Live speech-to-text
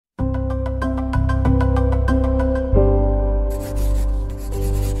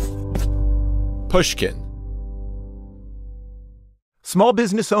Pushkin. Small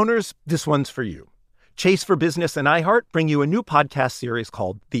business owners, this one's for you. Chase for Business and iHeart bring you a new podcast series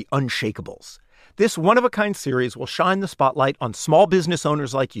called The Unshakables. This one-of-a-kind series will shine the spotlight on small business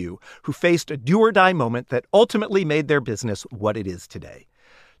owners like you who faced a do-or-die moment that ultimately made their business what it is today.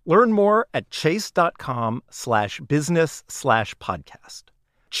 Learn more at chase.com/business/podcast.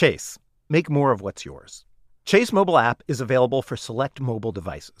 Chase, make more of what's yours. Chase mobile app is available for select mobile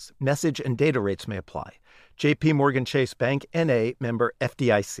devices. Message and data rates may apply. J.P. Morgan Chase Bank, N.A., member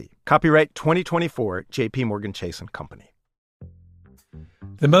FDIC. Copyright 2024, J.P. Morgan Chase & Company.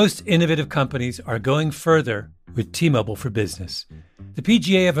 The most innovative companies are going further with T-Mobile for Business. The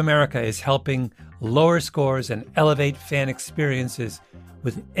PGA of America is helping lower scores and elevate fan experiences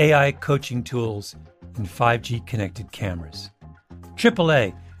with AI coaching tools and 5G-connected cameras.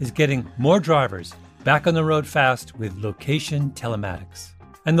 AAA is getting more drivers back on the road fast with location telematics.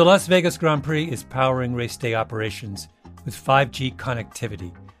 And the Las Vegas Grand Prix is powering race day operations with 5G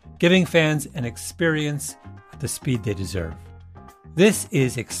connectivity, giving fans an experience at the speed they deserve. This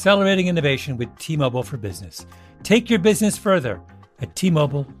is accelerating innovation with T-Mobile for Business. Take your business further at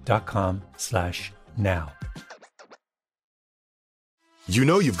T-Mobile.com/now. You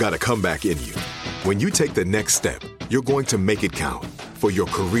know you've got a comeback in you. When you take the next step, you're going to make it count for your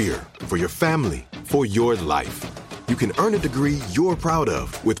career, for your family, for your life. You can earn a degree you're proud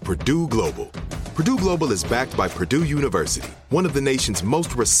of with Purdue Global. Purdue Global is backed by Purdue University, one of the nation's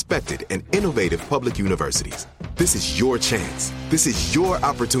most respected and innovative public universities. This is your chance. This is your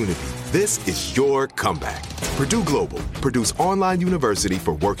opportunity. This is your comeback. Purdue Global, Purdue's online university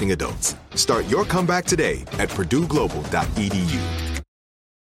for working adults. Start your comeback today at purdueglobal.edu.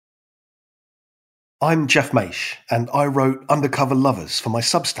 I'm Jeff Maish, and I wrote Undercover Lovers for my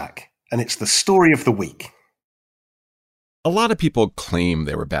Substack, and it's the story of the week. A lot of people claim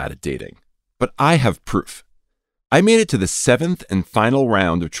they were bad at dating, but I have proof. I made it to the 7th and final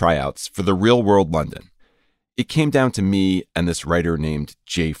round of tryouts for The Real World London. It came down to me and this writer named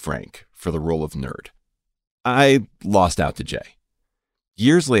Jay Frank for the role of nerd. I lost out to Jay.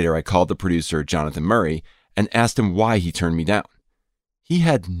 Years later, I called the producer, Jonathan Murray, and asked him why he turned me down. He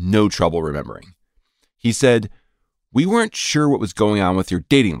had no trouble remembering. He said, "We weren't sure what was going on with your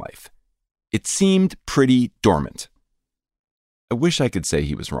dating life. It seemed pretty dormant." I wish I could say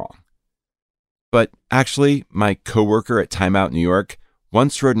he was wrong. But actually, my coworker at Time Out New York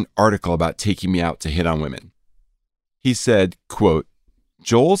once wrote an article about taking me out to hit on women. He said, quote,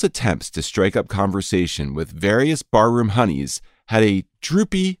 "Joel's attempts to strike up conversation with various barroom honeys had a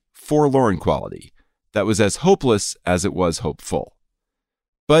droopy, forlorn quality that was as hopeless as it was hopeful.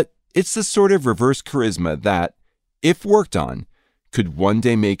 But it's the sort of reverse charisma that, if worked on, could one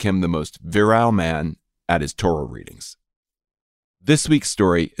day make him the most virile man at his Torah readings." This week's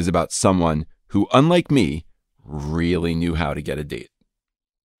story is about someone who, unlike me, really knew how to get a date.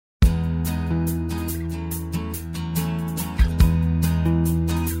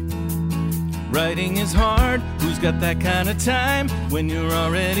 Writing is hard, who's got that kind of time when you're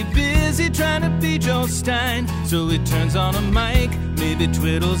already busy trying to be Joe Stein? So he turns on a mic, maybe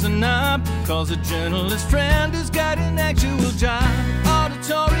twiddles a knob, calls a journalist friend who's got an actual job.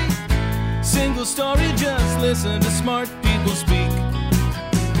 Auditory, single story, just listen to smart people speak.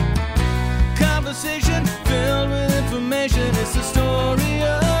 Conversation filled with information, it's the story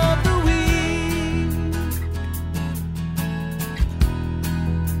of the week.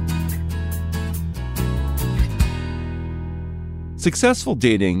 Successful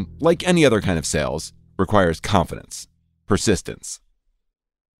dating, like any other kind of sales, requires confidence, persistence.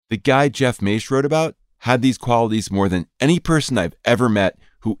 The guy Jeff Maish wrote about had these qualities more than any person I've ever met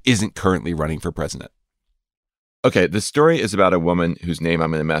who isn't currently running for president. Okay, this story is about a woman whose name I'm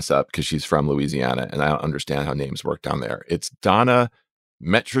going to mess up because she's from Louisiana, and I don't understand how names work down there. It's Donna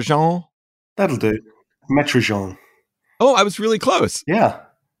Metrojean? That'll do. Metrojean. Oh, I was really close. Yeah.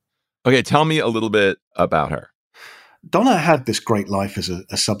 Okay, tell me a little bit about her. Donna had this great life as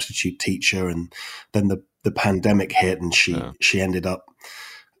a substitute teacher, and then the pandemic hit, and she ended up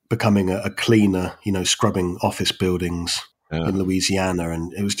becoming a cleaner, scrubbing office buildings in Louisiana.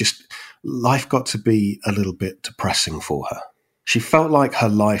 And it was just, life got to be a little bit depressing for her. She felt like her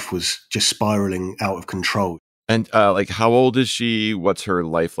life was just spiraling out of control. And how old is she? What's her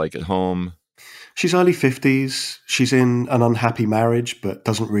life like at home? She's early 50s. She's in an unhappy marriage, but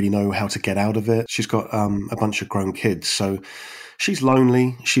doesn't really know how to get out of it. She's got a bunch of grown kids. So she's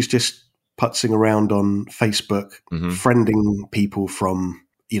lonely. She's just putzing around on Facebook, friending people from,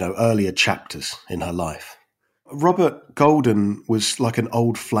 earlier chapters in her life. Robert Golden was like an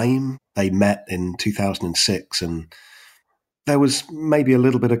old flame. They met in 2006, and there was maybe a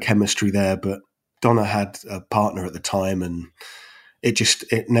little bit of chemistry there, but Donna had a partner at the time, and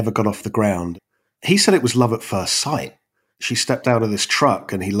it never got off the ground. He said it was love at first sight. She stepped out of this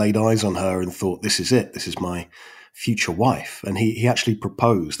truck and he laid eyes on her and thought, this is it. This is my future wife. And he actually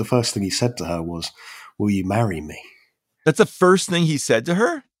proposed. The first thing he said to her was, will you marry me? That's the first thing he said to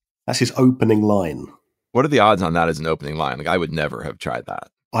her? That's his opening line. What are the odds on that as an opening line? Like, I would never have tried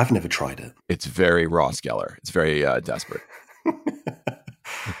that. I've never tried it. It's very Ross Geller. It's very desperate.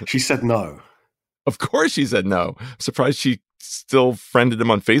 She said no. Of course she said no. I'm surprised she still friended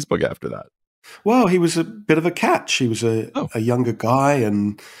him on Facebook after that. Well, he was a bit of a catch. He was a younger guy,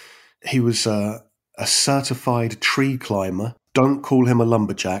 and he was a certified tree climber. Don't call him a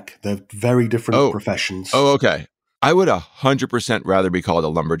lumberjack. They're very different professions. Oh, okay. I would 100% rather be called a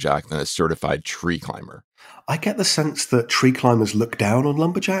lumberjack than a certified tree climber. I get the sense that tree climbers look down on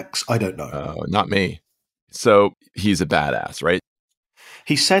lumberjacks. I don't know. Oh, not me. So he's a badass, right?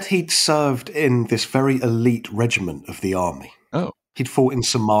 He said he'd served in this very elite regiment of the army. Oh. He'd fought in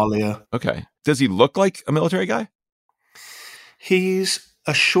Somalia. Okay. Does he look like a military guy? He's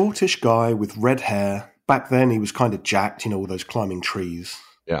a shortish guy with red hair. Back then, he was kind of jacked, all those climbing trees.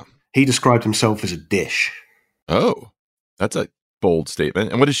 Yeah. He described himself as a dish. Oh, that's a bold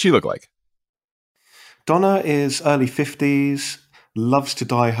statement. And what does she look like? Donna is early 50s, loves to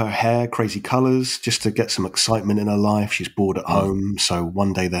dye her hair crazy colors just to get some excitement in her life. She's bored at home, so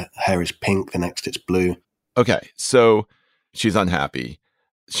one day the hair is pink, the next it's blue. Okay, so she's unhappy.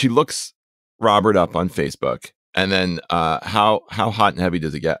 She looks Robert up on Facebook, and then how hot and heavy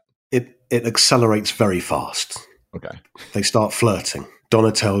does it get? It accelerates very fast. Okay. They start flirting.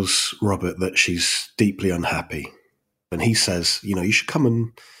 Donna tells Robert that she's deeply unhappy, and he says, you should come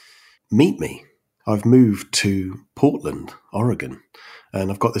and meet me. I've moved to Portland, Oregon,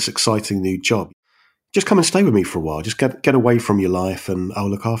 and I've got this exciting new job. Just come and stay with me for a while. Just get away from your life, and I'll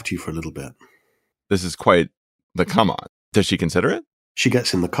look after you for a little bit. This is quite the come on. Does she consider it? She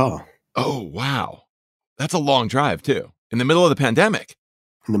gets in the car. Oh, wow. That's a long drive, too. In the middle of the pandemic.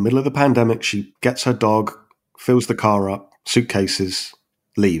 In the middle of the pandemic, she gets her dog, fills the car up, suitcases,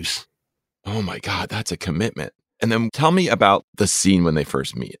 leaves. Oh, my God. That's a commitment. And then tell me about the scene when they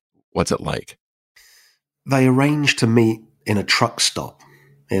first meet. What's it like? They arrange to meet in a truck stop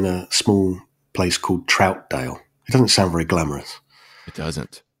in a small place called Troutdale. It doesn't sound very glamorous. It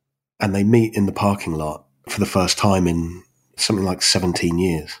doesn't. And they meet in the parking lot for the first time in something like 17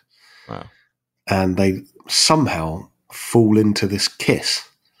 years. Wow. And they somehow fall into this kiss,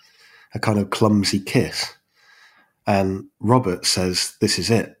 a kind of clumsy kiss. And Robert says, this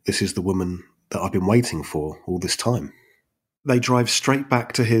is it. This is the woman that I've been waiting for all this time. They drive straight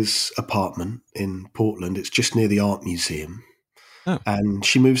back to his apartment in Portland. It's just near the art museum. Oh. And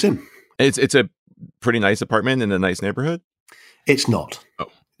she moves in. It's a pretty nice apartment in a nice neighborhood? It's not.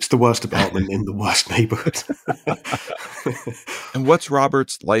 Oh. It's the worst apartment in the worst neighborhood. And what's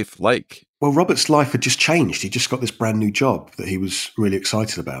Robert's life like? Well, Robert's life had just changed. He just got this brand new job that he was really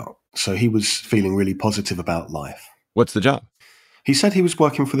excited about. So he was feeling really positive about life. What's the job? He said he was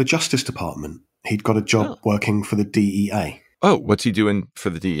working for the Justice Department. He'd got a job working for the DEA. Oh, what's he doing for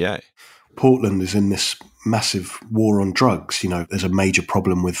the DEA? Portland is in this massive war on drugs. There's a major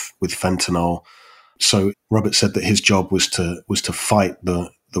problem with fentanyl. So Robert said that his job was to fight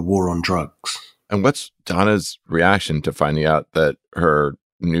the war on drugs. And what's Donna's reaction to finding out that her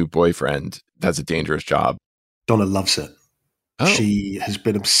new boyfriend has a dangerous job? Donna loves it. Oh. She has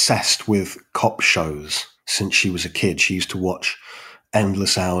been obsessed with cop shows since she was a kid. She used to watch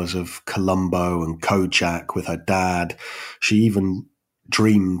endless hours of Columbo and Kojak with her dad. She even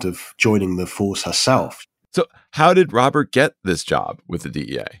dreamed of joining the force herself. So how did Robert get this job with the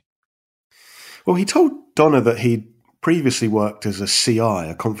DEA? Well, he told Donna that he'd previously worked as a CI,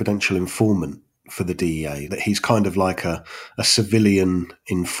 a confidential informant for the DEA, that he's kind of like a civilian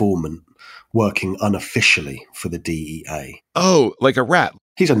informant working unofficially for the DEA. Oh, like a rat.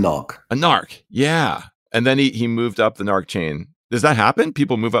 He's a narc. A narc, yeah. And then he moved up the narc chain. Does that happen?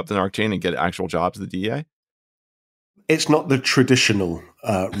 People move up the narc chain and get actual jobs at the DEA? It's not the traditional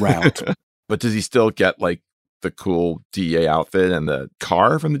route. But does he still get like the cool DEA outfit and the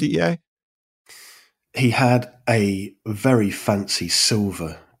car from the DEA? He had a very fancy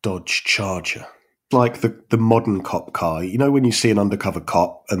silver Dodge Charger. Like the modern cop car. When you see an undercover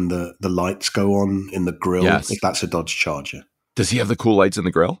cop and the lights go on in the grill? Yes. If that's a Dodge Charger. Does he have the cool lights in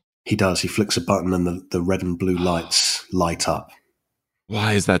the grill? He does. He flicks a button and the red and blue lights light up.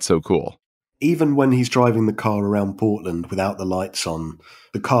 Why is that so cool? Even when he's driving the car around Portland without the lights on,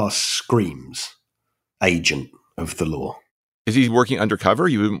 the car screams, agent of the law. Is he working undercover?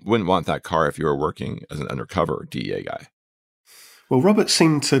 You wouldn't want that car if you were working as an undercover DEA guy. Well, Robert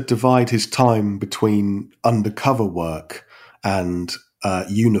seemed to divide his time between undercover work and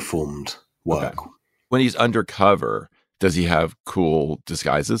uniformed work. Okay. When he's undercover, does he have cool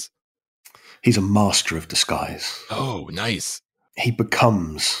disguises? He's a master of disguise. Oh, nice. He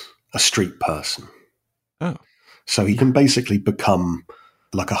becomes a street person. Oh. So he can basically become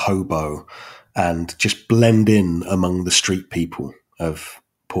like a hobo and just blend in among the street people of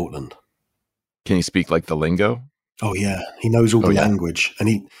Portland. Can he speak like the lingo? Oh, yeah. He knows all the language, and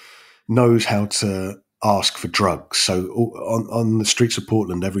he knows how to ask for drugs. So on the streets of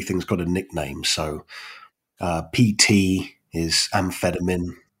Portland, everything's got a nickname. So PT is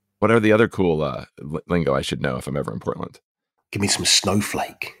amphetamine. What are the other cool lingo I should know if I'm ever in Portland? Give me some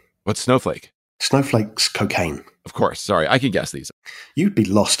snowflake. What's snowflake? Snowflake's cocaine. Of course. Sorry, I can guess these. You'd be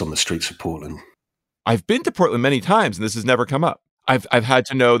lost on the streets of Portland. I've been to Portland many times, and this has never come up. I've had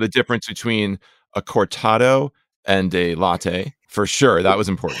to know the difference between a cortado and a latte. For sure, that was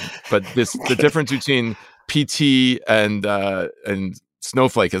important. But the difference between PT and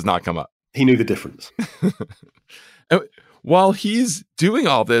snowflake has not come up. He knew the difference. While he's doing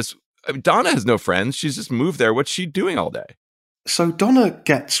all this, Donna has no friends. She's just moved there. What's she doing all day? So Donna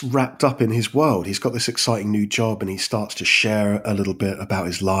gets wrapped up in his world. He's got this exciting new job, and he starts to share a little bit about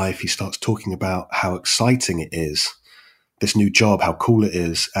his life. He starts talking about how exciting it is, this new job, how cool it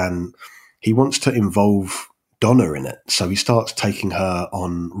is. And he wants to involve Donna in it. So he starts taking her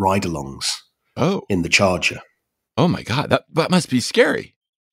on ride-alongs in the Charger. Oh, my God. That must be scary.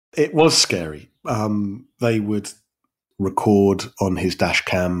 It was scary. They would record on his dash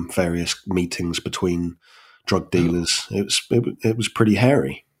cam various meetings between drug dealers. It was pretty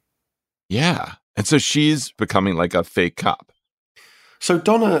hairy. Yeah. And so she's becoming like a fake cop. So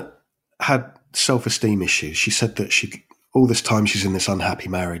Donna had self-esteem issues. She said that all this time she's in this unhappy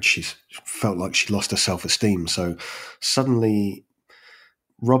marriage, she's felt like she lost her self-esteem. So suddenly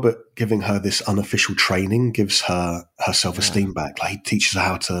Robert giving her this unofficial training gives her self-esteem back. Like, he teaches her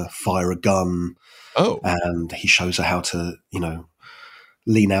how to fire a gun. And he shows her how to,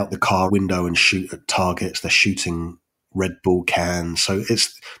 lean out the car window and shoot at targets. They're shooting Red Bull cans. So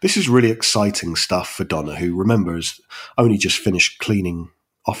this is really exciting stuff for Donna, who, remember, has only just finished cleaning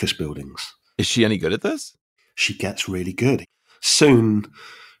office buildings. Is she any good at this? She gets really good. Soon,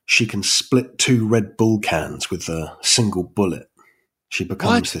 she can split 2 Red Bull cans with a single bullet. She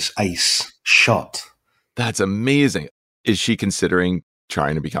becomes this ace shot. That's amazing. Is she considering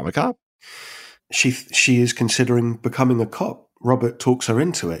trying to become a cop? She is considering becoming a cop. Robert talks her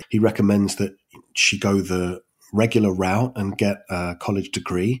into it. He recommends that she go the regular route and get a college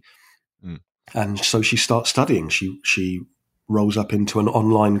degree. And so she starts studying. She rolls up into an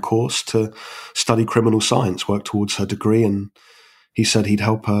online course to study criminal science, work towards her degree. And he said he'd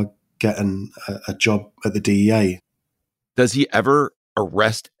help her get a job at the DEA. Does he ever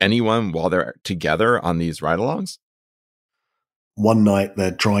arrest anyone while they're together on these ride-alongs? One night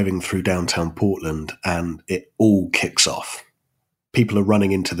they're driving through downtown Portland and it all kicks off. People are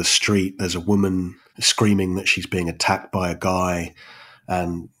running into the street. There's a woman screaming that she's being attacked by a guy.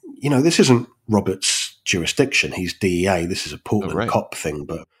 And, this isn't Robert's jurisdiction. He's DEA. This is a Portland cop thing.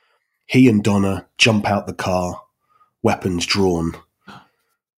 But he and Donna jump out the car, weapons drawn.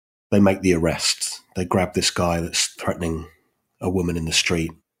 They make the arrest. They grab this guy that's threatening a woman in the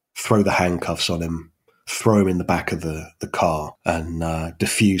street, throw the handcuffs on him, throw him in the back of the car and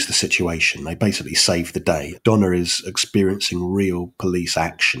defuse the situation. They basically save the day. Donna is experiencing real police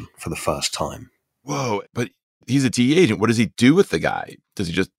action for the first time. Whoa, but he's a DEA agent. What does he do with the guy? Does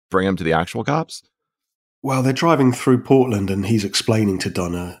he just bring him to the actual cops? Well, they're driving through Portland and he's explaining to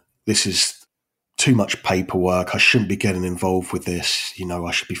Donna, this is too much paperwork. I shouldn't be getting involved with this.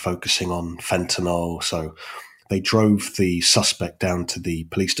 I should be focusing on fentanyl. So they drove the suspect down to the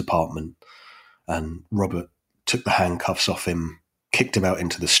police department. And Robert took the handcuffs off him, kicked him out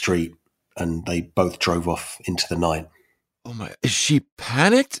into the street, and they both drove off into the night. Oh my, is she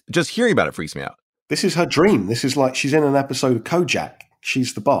panicked? Just hearing about it freaks me out. This is her dream. This is like she's in an episode of Kojak.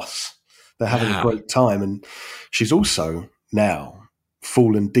 She's the boss. They're having a great time. And she's also now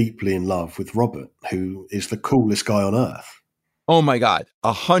fallen deeply in love with Robert, who is the coolest guy on earth. Oh my God,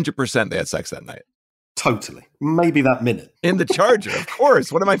 100% they had sex that night. Totally. Maybe that minute. In the Charger, of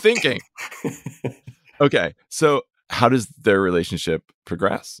course. What am I thinking? Okay, so how does their relationship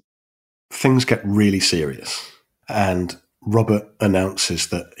progress? Things get really serious. And Robert announces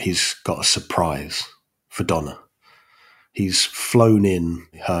that he's got a surprise for Donna. He's flown in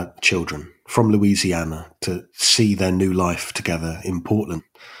her children from Louisiana to see their new life together in Portland.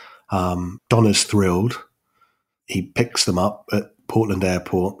 Donna's thrilled. He picks them up at Portland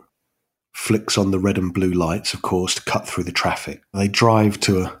Airport. flicks on the red and blue lights, of course, to cut through the traffic. They drive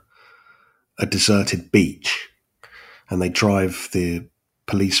to a deserted beach, and they drive the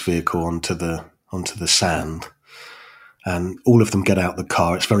police vehicle onto the sand. And all of them get out the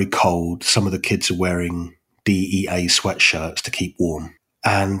car. It's very cold. Some of the kids are wearing DEA sweatshirts to keep warm.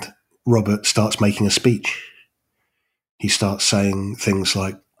 And Robert starts making a speech. He starts saying things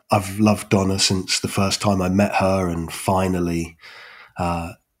like, I've loved Donna since the first time I met her, and finally,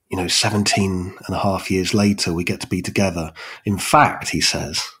 17 and a half years later, we get to be together. In fact, he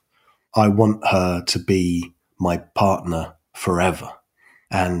says, I want her to be my partner forever.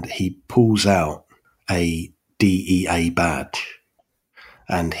 And he pulls out a DEA badge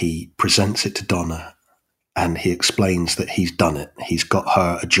and he presents it to Donna, and he explains that he's done it. He's got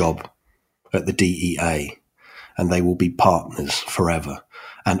her a job at the DEA and they will be partners forever.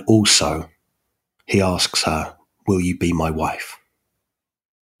 And also, he asks her, will you be my wife?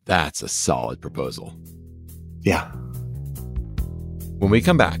 That's a solid proposal. Yeah. When we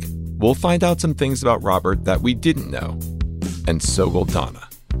come back, we'll find out some things about Robert that we didn't know, and so will Donna.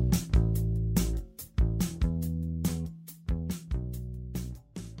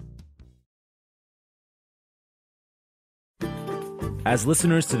 As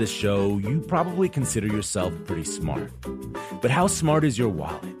listeners to this show, you probably consider yourself pretty smart. But how smart is your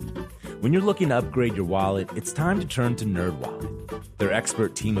wallet? When you're looking to upgrade your wallet, it's time to turn to NerdWallet. Their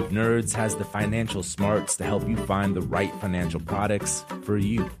expert team of nerds has the financial smarts to help you find the right financial products for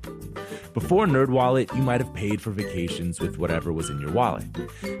you. Before NerdWallet, you might have paid for vacations with whatever was in your wallet.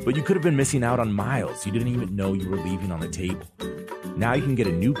 But you could have been missing out on miles you didn't even know you were leaving on the table. Now you can get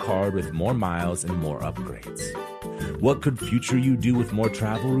a new card with more miles and more upgrades. What could future you do with more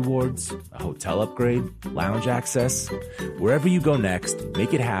travel rewards? A hotel upgrade? Lounge access? Wherever you go next,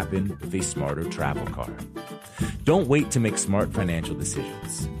 make it happen with a smarter travel card. Don't wait to make smart financial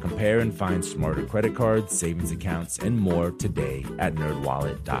decisions. Compare and find smarter credit cards, savings accounts, and more today at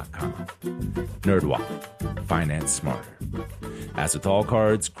nerdwallet.com. NerdWallet. Finance smarter. As with all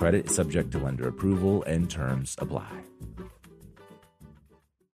cards, credit is subject to lender approval and terms apply.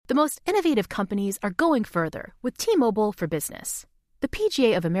 The most innovative companies are going further with T-Mobile for Business. The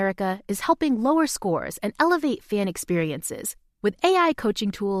PGA of America is helping lower scores and elevate fan experiences with AI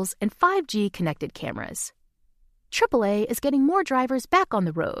coaching tools and 5G connected cameras. AAA is getting more drivers back on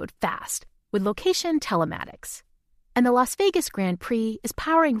the road fast with location telematics. And the Las Vegas Grand Prix is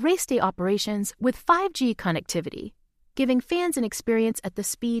powering race day operations with 5G connectivity, giving fans an experience at the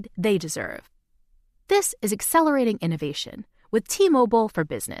speed they deserve. This is accelerating innovation with T-Mobile for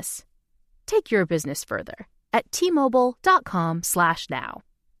Business. Take your business further at T-Mobile.com/now.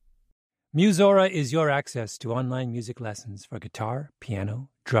 Musora is your access to online music lessons for guitar, piano,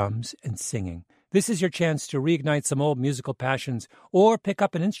 drums, and singing. This is your chance to reignite some old musical passions or pick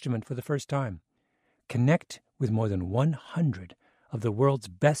up an instrument for the first time. Connect with more than 100 of the world's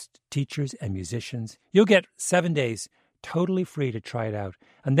best teachers and musicians. You'll get 7 days totally free to try it out,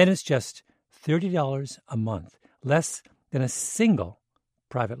 and then it's just $30 a month, less than a single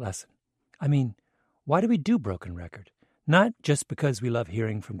private lesson. I mean, why do we do Broken Record? Not just because we love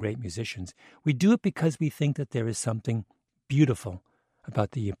hearing from great musicians. We do it because we think that there is something beautiful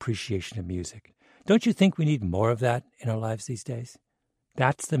about the appreciation of music. Don't you think we need more of that in our lives these days?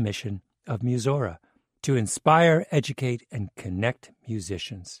 That's the mission of Musora, to inspire, educate, and connect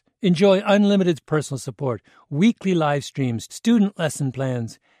musicians. Enjoy unlimited personal support, weekly live streams, student lesson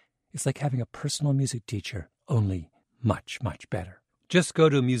plans. It's like having a personal music teacher, only much, much better. Just go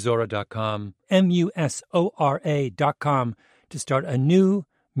to Musora.com, Musora.com, to start a new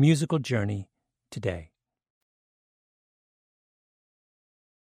musical journey today.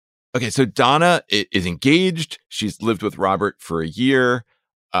 Okay, so Donna is engaged. She's lived with Robert for a year.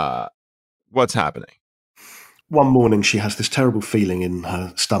 What's happening? One morning, she has this terrible feeling in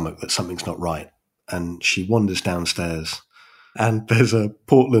her stomach that something's not right. And she wanders downstairs, and there's a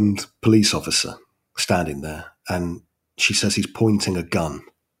Portland police officer standing there. And she says he's pointing a gun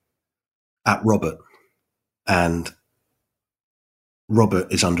at Robert. And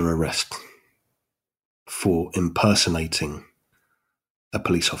Robert is under arrest for impersonating a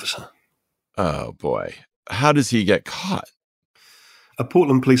police officer. Oh, boy. How does he get caught? A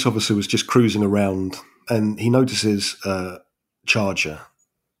Portland police officer was just cruising around, and he notices a Charger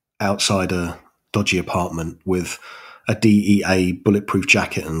outside a dodgy apartment with a DEA bulletproof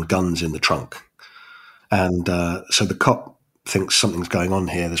jacket and guns in the trunk. And so the cop thinks something's going on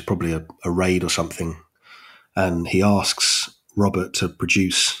here. There's probably a raid or something. And he asks Robert to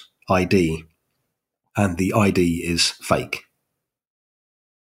produce ID. And the ID is fake.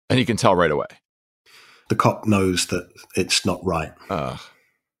 And you can tell right away. The cop knows that it's not right.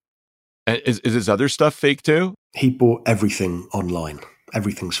 And is his other stuff fake too? He bought everything online.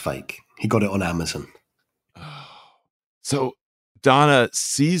 Everything's fake. He got it on Amazon. So Donna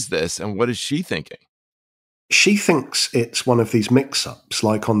sees this, and what is she thinking? She thinks it's one of these mix-ups,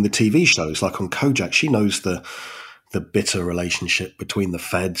 like on the TV shows, like on Kojak. She knows the bitter relationship between the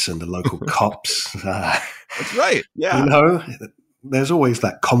feds and the local cops. That's right. Yeah. You know, there's always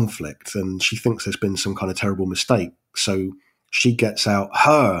that conflict, and she thinks there's been some kind of terrible mistake. So she gets out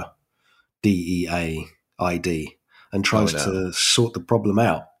her DEA ID and tries to sort the problem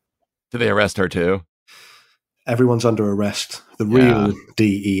out. Do they arrest her too? Everyone's under arrest. The real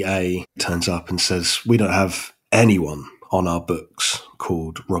DEA turns up and says, we don't have anyone on our books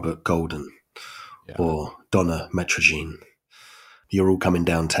called Robert Golden or Donna Metrogene. You're all coming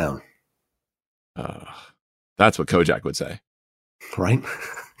downtown. That's what Kojak would say. Right?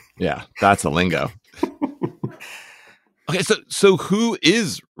 Yeah, that's the lingo. Okay, so who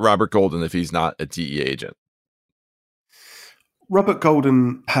is Robert Golden if he's not a DEA agent? Robert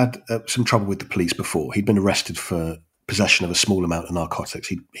Golden had some trouble with the police before. He'd been arrested for possession of a small amount of narcotics.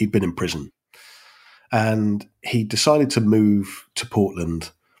 He'd been in prison. And he decided to move to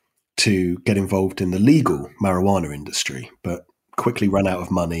Portland to get involved in the legal marijuana industry, but quickly ran out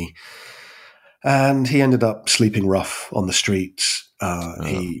of money. And he ended up sleeping rough on the streets.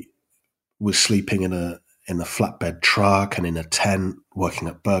 He was sleeping in a flatbed truck and in a tent, working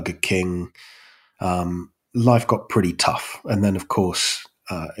at Burger King. Life got pretty tough. And then, of course,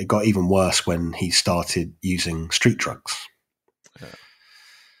 it got even worse when he started using street drugs. Yeah.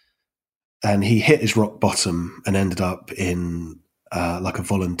 And he hit his rock bottom and ended up in like a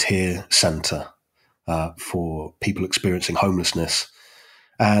volunteer center for people experiencing homelessness.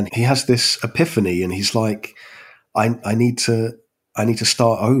 And he has this epiphany, and he's like, I need to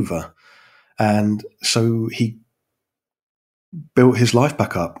start over. And so he built his life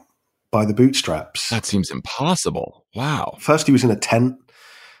back up by the bootstraps. That seems impossible. Wow. First he was in a tent,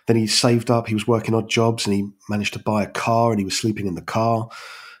 then he saved up, he was working odd jobs, and he managed to buy a car, and he was sleeping in the car.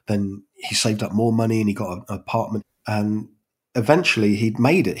 Then he saved up more money and he got an apartment. And eventually he'd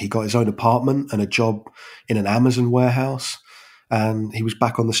made it. He got his own apartment and a job in an Amazon warehouse, and he was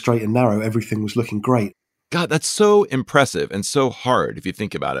back on the straight and narrow. Everything was looking great. God, that's so impressive and so hard if you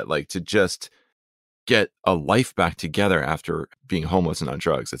think about it, like to just get a life back together after being homeless and on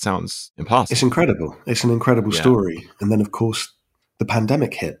drugs. It sounds impossible. It's incredible. It's an incredible story. And then, of course, the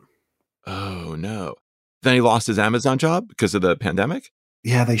pandemic hit. Oh, no. Then he lost his Amazon job because of the pandemic?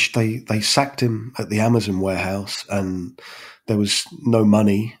 Yeah, they sacked him at the Amazon warehouse, and there was no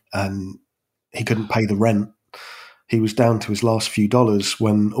money, and he couldn't pay the rent. He was down to his last few dollars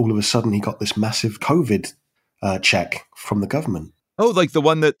when all of a sudden he got this massive COVID check from the government. Oh, like the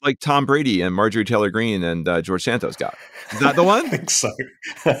one that like Tom Brady and Marjorie Taylor Greene and George Santos got. Is that the one? I think so.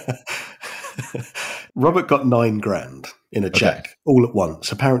 Robert got $9,000 in a check all at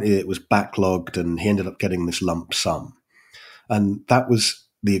once. Apparently it was backlogged, and he ended up getting this lump sum. And that was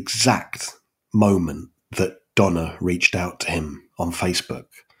the exact moment that Donna reached out to him on Facebook,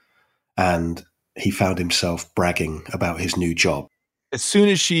 and he found himself bragging about his new job. As soon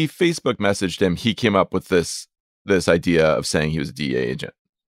as she Facebook messaged him, he came up with this idea of saying he was a DEA agent.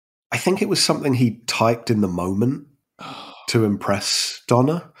 I think it was something he typed in the moment to impress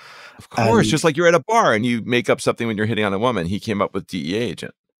Donna. Of course, just like you're at a bar and you make up something when you're hitting on a woman. He came up with DEA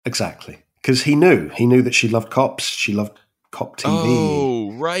agent. Exactly. Because he knew that she loved cops. She loved cop TV.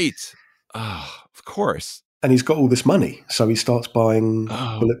 Oh, right. Oh, of course. And he's got all this money. So he starts buying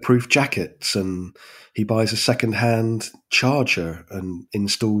bulletproof jackets, and he buys a secondhand charger and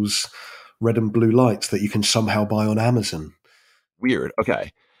installs red and blue lights that you can somehow buy on Amazon. Weird.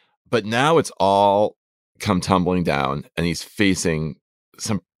 Okay. But now it's all come tumbling down, and he's facing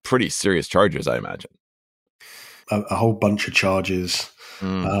some pretty serious charges, I imagine. A whole bunch of charges.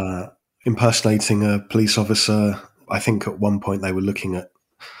 Impersonating a police officer. I think at one point they were looking at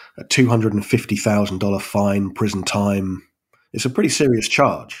a $250,000 fine, prison time. It's a pretty serious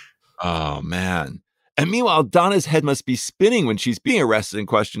charge. Oh, man. And meanwhile, Donna's head must be spinning when she's being arrested and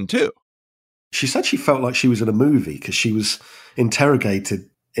questioned, too. She said she felt like she was in a movie because she was interrogated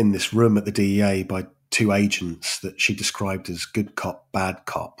in this room at the DEA by two agents that she described as good cop, bad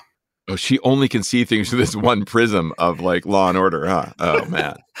cop. Oh, she only can see things through this one prism of like Law and Order, huh? Oh,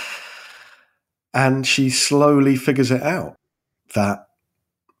 man. And she slowly figures it out that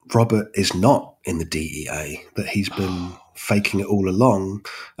Robert is not in the DEA, that he's been faking it all along.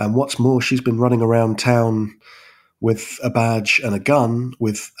 And what's more, she's been running around town with a badge and a gun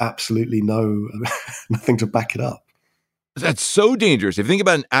with absolutely nothing to back it up. That's so dangerous. If you think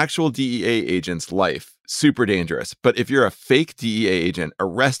about an actual DEA agent's life, super dangerous. But if you're a fake DEA agent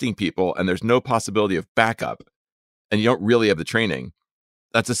arresting people and there's no possibility of backup and you don't really have the training,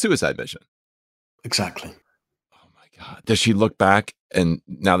 that's a suicide mission. Exactly. Oh my God. Does she look back and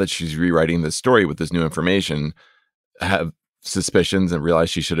now that she's rewriting this story with this new information, have suspicions and realize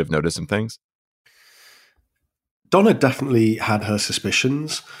she should have noticed some things? Donna definitely had her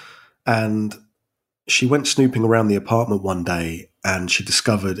suspicions, and she went snooping around the apartment one day and she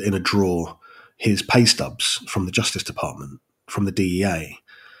discovered in a drawer his pay stubs from the Justice Department, from the DEA.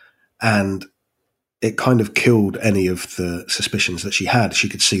 And it kind of killed any of the suspicions that she had. She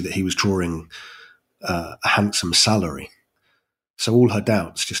could see that he was drawing a handsome salary. So all her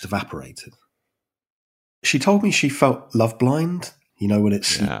doubts just evaporated. She told me she felt love blind, when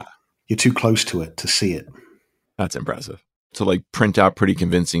you're too close to it to see it. That's impressive. To like print out pretty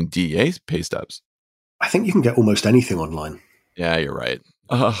convincing DEA pay stubs. I think you can get almost anything online. Yeah, you're right.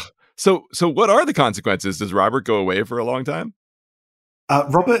 So what are the consequences? Does Robert go away for a long time?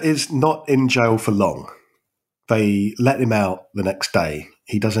 Robert is not in jail for long. They let him out the next day.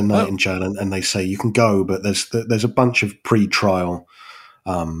 He does a night in jail, and they say you can go, but there's a bunch of pre-trial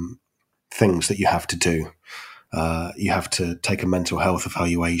things that you have to do. You have to take a mental health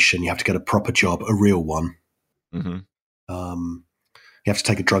evaluation. You have to get a proper job, a real one. Mm-hmm. You have to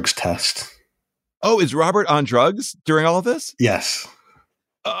take a drugs test. Oh, is Robert on drugs during all of this? Yes.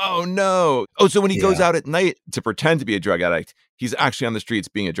 Oh, no. Oh, so when he goes out at night to pretend to be a drug addict, he's actually on the streets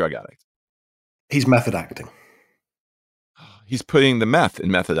being a drug addict. He's method acting. He's putting the meth in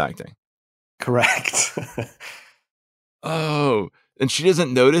method acting. Correct. Oh, and she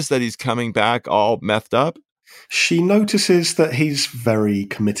doesn't notice that he's coming back all methed up? She notices that he's very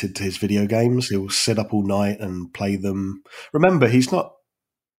committed to his video games. He'll sit up all night and play them. Remember, he's not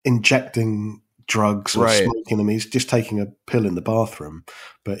injecting drugs or smoking them. He's just taking a pill in the bathroom,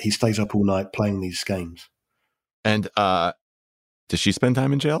 but he stays up all night playing these games. And does she spend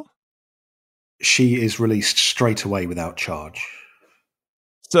time in jail? She is released straight away without charge.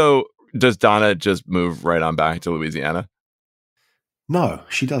 So does Donna just move right on back to Louisiana? No,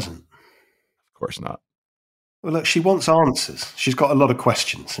 she doesn't. Of course not. Well, look, she wants answers. She's got a lot of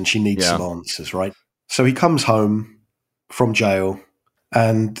questions and she needs some answers, right? So he comes home from jail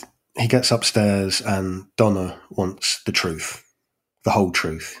and he gets upstairs and Donna wants the truth, the whole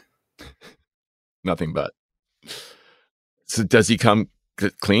truth. Nothing but. So does he come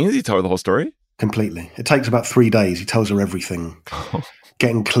clean? Does he tell her the whole story? Completely. It takes about 3 days. He tells her everything.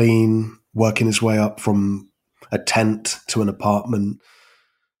 Getting clean, working his way up from a tent to an apartment.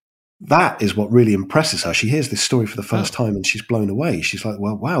 That is what really impresses her. She hears this story for the first time and she's blown away. She's like,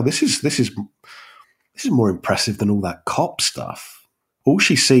 well, wow, this is more impressive than all that cop stuff. All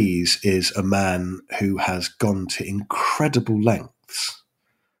she sees is a man who has gone to incredible lengths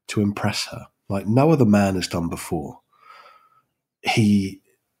to impress her, like no other man has done before. He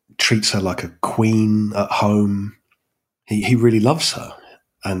treats her like a queen at home. He really loves her,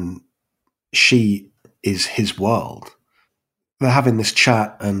 and she is his world. They're having this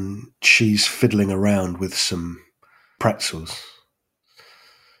chat, and she's fiddling around with some pretzels,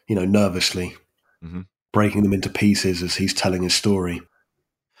 nervously, breaking them into pieces as he's telling his story.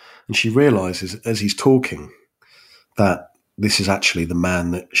 And she realizes as he's talking that this is actually the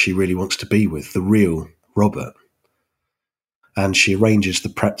man that she really wants to be with, the real Robert. And she arranges the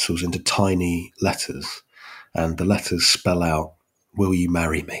pretzels into tiny letters, and the letters spell out, "Will you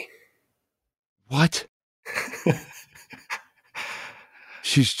marry me?" What?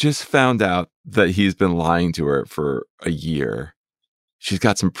 She's just found out that he's been lying to her for a year. She's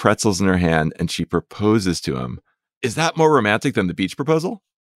got some pretzels in her hand and she proposes to him. Is that more romantic than the beach proposal?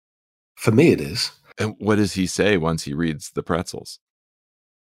 For me, it is. And what does he say once he reads the pretzels?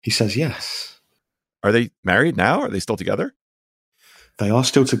 He says yes. Are they married now? Are they still together? They are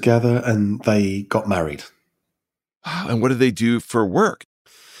still together and they got married. And what do they do for work?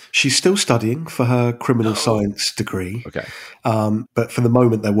 She's still studying for her criminal science degree. Okay. But for the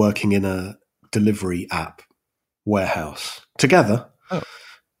moment, they're working in a delivery app warehouse together. Oh.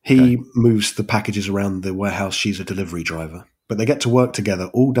 He moves the packages around the warehouse. She's a delivery driver. But they get to work together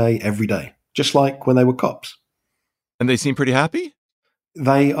all day, every day, just like when they were cops. And they seem pretty happy?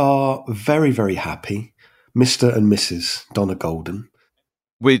 They are very, very happy. Mr. and Mrs. Donna Golden.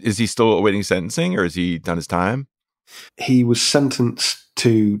 Wait, is he still awaiting sentencing or has he done his time? He was sentenced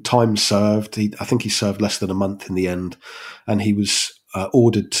to time served. I think he served less than a month in the end. And he was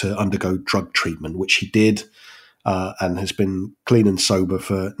ordered to undergo drug treatment, which he did, and has been clean and sober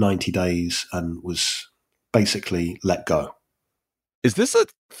for 90 days and was basically let go. Is this a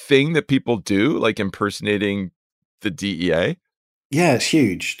thing that people do, like impersonating the DEA? Yeah, it's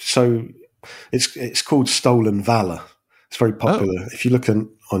huge. So It's called Stolen Valor. It's very popular. If you look on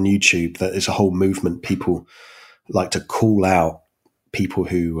YouTube, there is a whole movement. People like to call out people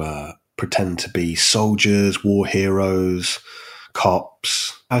who pretend to be soldiers, war heroes,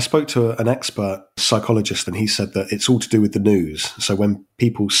 cops. I spoke to an expert psychologist, and he said that it's all to do with the news. So when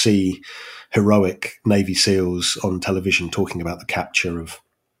people see heroic Navy SEALs on television talking about the capture of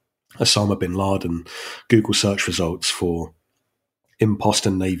Osama bin Laden, Google search results for imposter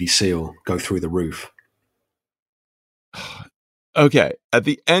Navy SEAL go through the roof. Okay, at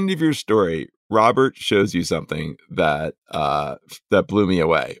the end of your story, Robert shows you something that that blew me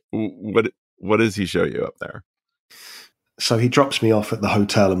away. What does he show you up there? So he drops me off at the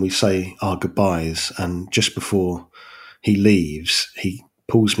hotel and we say our goodbyes. And just before he leaves, he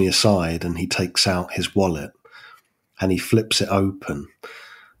pulls me aside and he takes out his wallet and he flips it open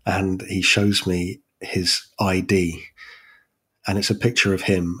and he shows me his ID. And it's a picture of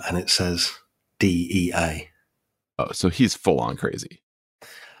him and it says DEA. Oh, so he's full on crazy.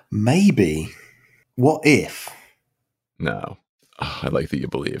 Maybe. What if? No. Oh, I like that you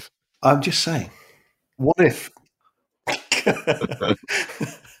believe. I'm just saying. What if?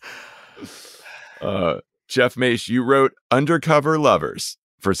 Jeff Mace, you wrote Undercover Lovers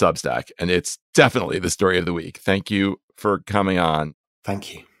for Substack, and it's definitely the story of the week. Thank you for coming on.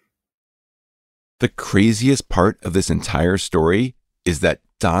 Thank you. The craziest part of this entire story is that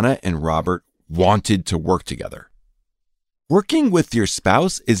Donna and Robert wanted to work together. Working with your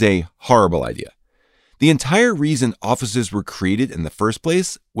spouse is a horrible idea. The entire reason offices were created in the first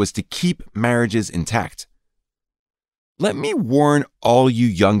place was to keep marriages intact. Let me warn all you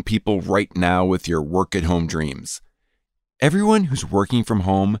young people right now with your work-at-home dreams. Everyone who's working from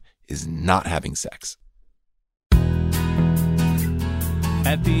home is not having sex.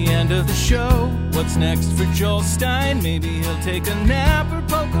 At the end of the show, what's next for Joel Stein? Maybe he'll take a nap or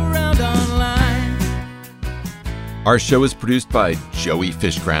poke around online. Our show is produced by Joey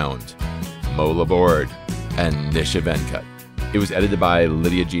Fishground, Mo Laborde, and Nisha Venkat. It was edited by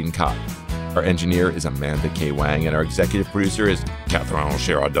Lydia Jean Kopp. Our engineer is Amanda K. Wang, and our executive producer is Catherine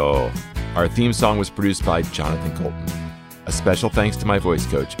Girardeau. Our theme song was produced by Jonathan Colton. A special thanks to my voice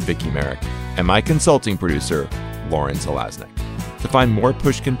coach, Vicky Merrick, and my consulting producer, Lauren Zelaznik. To find more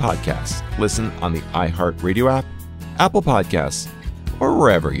Pushkin podcasts, listen on the iHeartRadio app, Apple Podcasts, or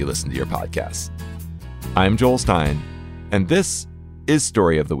wherever you listen to your podcasts. I'm Joel Stein, and this is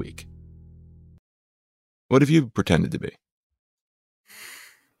Story of the Week. What have you pretended to be?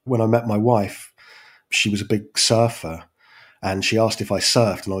 When I met my wife, she was a big surfer, and she asked if I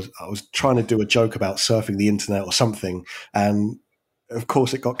surfed, and I was trying to do a joke about surfing the internet or something, and of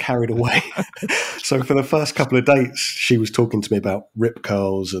course it got carried away. So for the first couple of dates, she was talking to me about rip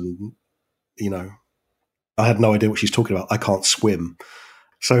curls, and I had no idea what she's talking about. I can't swim.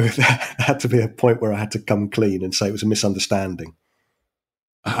 So that had to be a point where I had to come clean and say it was a misunderstanding.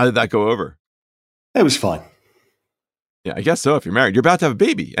 How did that go over? It was fine. Yeah, I guess so. If you're married, you're about to have a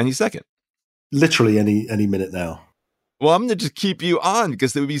baby any second. Literally any minute now. Well, I'm going to just keep you on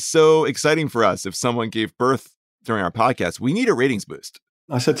because it would be so exciting for us if someone gave birth during our podcast. We need a ratings boost.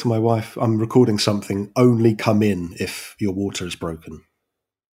 I said to my wife, I'm recording something. Only come in if your water is broken.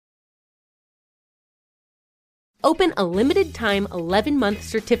 Open a limited-time 11-month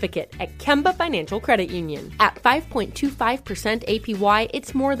certificate at Kemba Financial Credit Union. At 5.25% APY,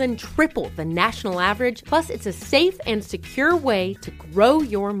 it's more than triple the national average, plus it's a safe and secure way to grow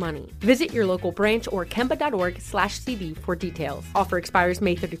your money. Visit your local branch or kemba.org/cb for details. Offer expires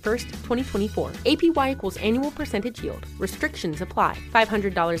May 31st, 2024. APY equals annual percentage yield. Restrictions apply.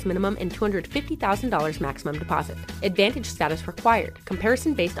 $500 minimum and $250,000 maximum deposit. Advantage status required.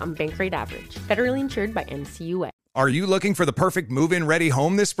 Comparison based on bank rate average. Federally insured by NCUA. Are you looking for the perfect move-in ready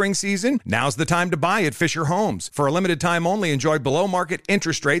home this spring season? Now's the time to buy at Fisher Homes. For a limited time only, enjoy below-market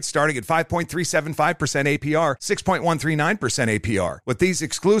interest rates starting at 5.375% APR, 6.139% APR. With these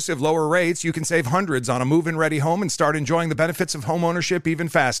exclusive lower rates, you can save hundreds on a move-in ready home and start enjoying the benefits of home ownership even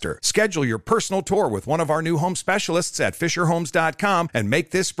faster. Schedule your personal tour with one of our new home specialists at FisherHomes.com and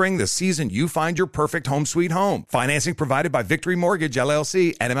make this spring the season you find your perfect home sweet home. Financing provided by Victory Mortgage,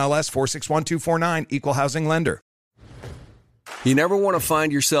 LLC, NMLS 461249, Equal Housing Lender. You never want to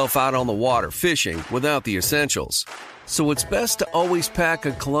find yourself out on the water fishing without the essentials. So it's best to always pack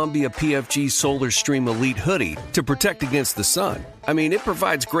a Columbia PFG Solar Stream Elite hoodie to protect against the sun. I mean, it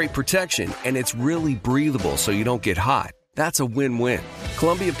provides great protection and it's really breathable so you don't get hot. That's a win-win.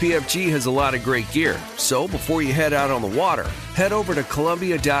 Columbia PFG has a lot of great gear. So before you head out on the water, head over to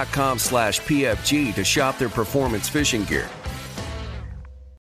Columbia.com/PFG to shop their performance fishing gear.